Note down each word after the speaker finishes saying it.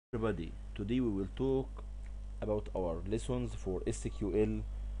Everybody, today we will talk about our lessons for SQL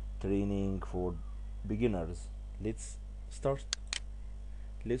training for beginners. Let's start.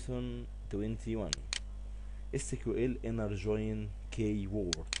 Lesson 21 SQL inner join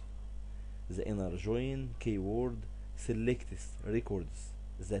keyword. The inner join keyword selects records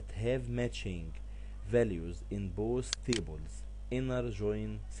that have matching values in both tables. Inner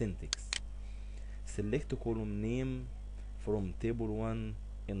join syntax. Select column name from table 1,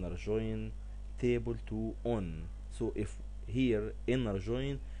 inner join table 2 on. So if here inner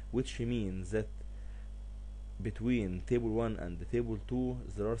join, which means that between table 1 and the table 2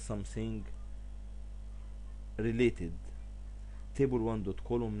 there are something related. Table 1 dot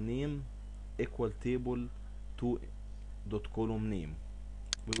column name equal table 2 dot column name.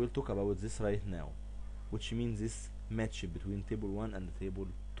 We will talk about this right now, which means this match between table 1 and table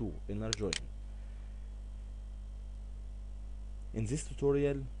 2, inner join. In this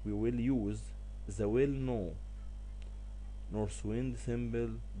tutorial we will use the well-known Northwind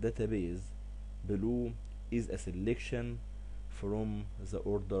symbol database. Below is a selection from the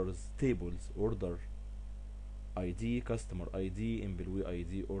orders tables: order ID, customer ID, employee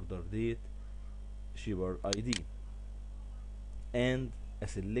ID, order date, shipper ID, and a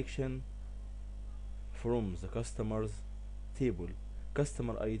selection from the customers table: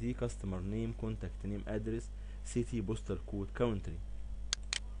 customer ID, customer name, contact name, address, city, postal code, country.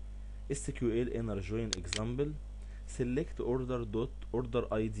 SQL inner join example: select order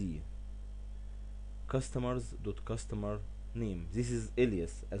ID, customers dot customer name. This is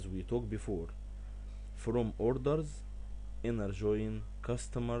alias as we talked before. From orders inner join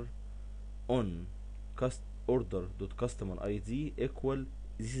customer on order dot customer ID equal,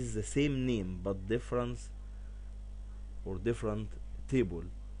 this is the same name but different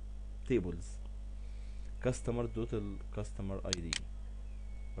tables. Customer total customer ID.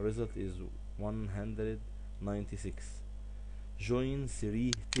 Result is 196. Join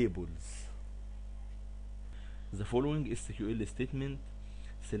 3 tables. The following SQL statement: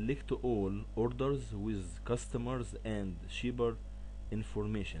 select all orders with customers and shipper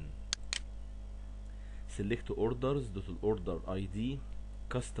information. Select orders total order ID,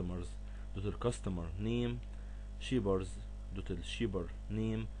 customers total customer name, shippers total shipper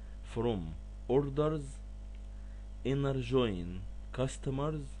name. From orders inner join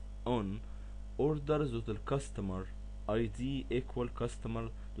customers on orders total customer ID equal customer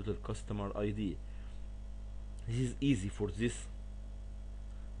total customer ID. This is easy for this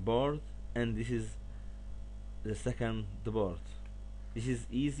part, and this is the second part. This is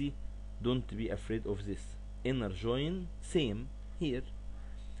easy, don't be afraid of this. Inner join same here.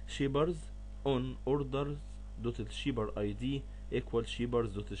 Shippers on orders total shipper ID equal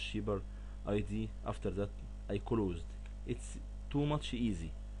shippers total shipper ID. After that I closed. It's too much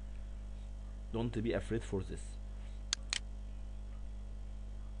easy, don't be afraid for this.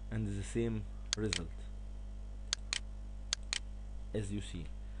 And the same result as you see.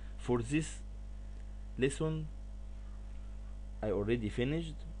 For this lesson I already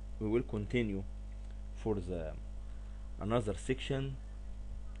finished. We will continue for the another section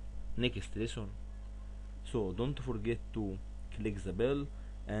next lesson, so don't forget to click the bell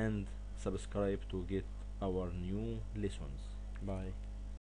and subscribe to get our new lessons. Bye.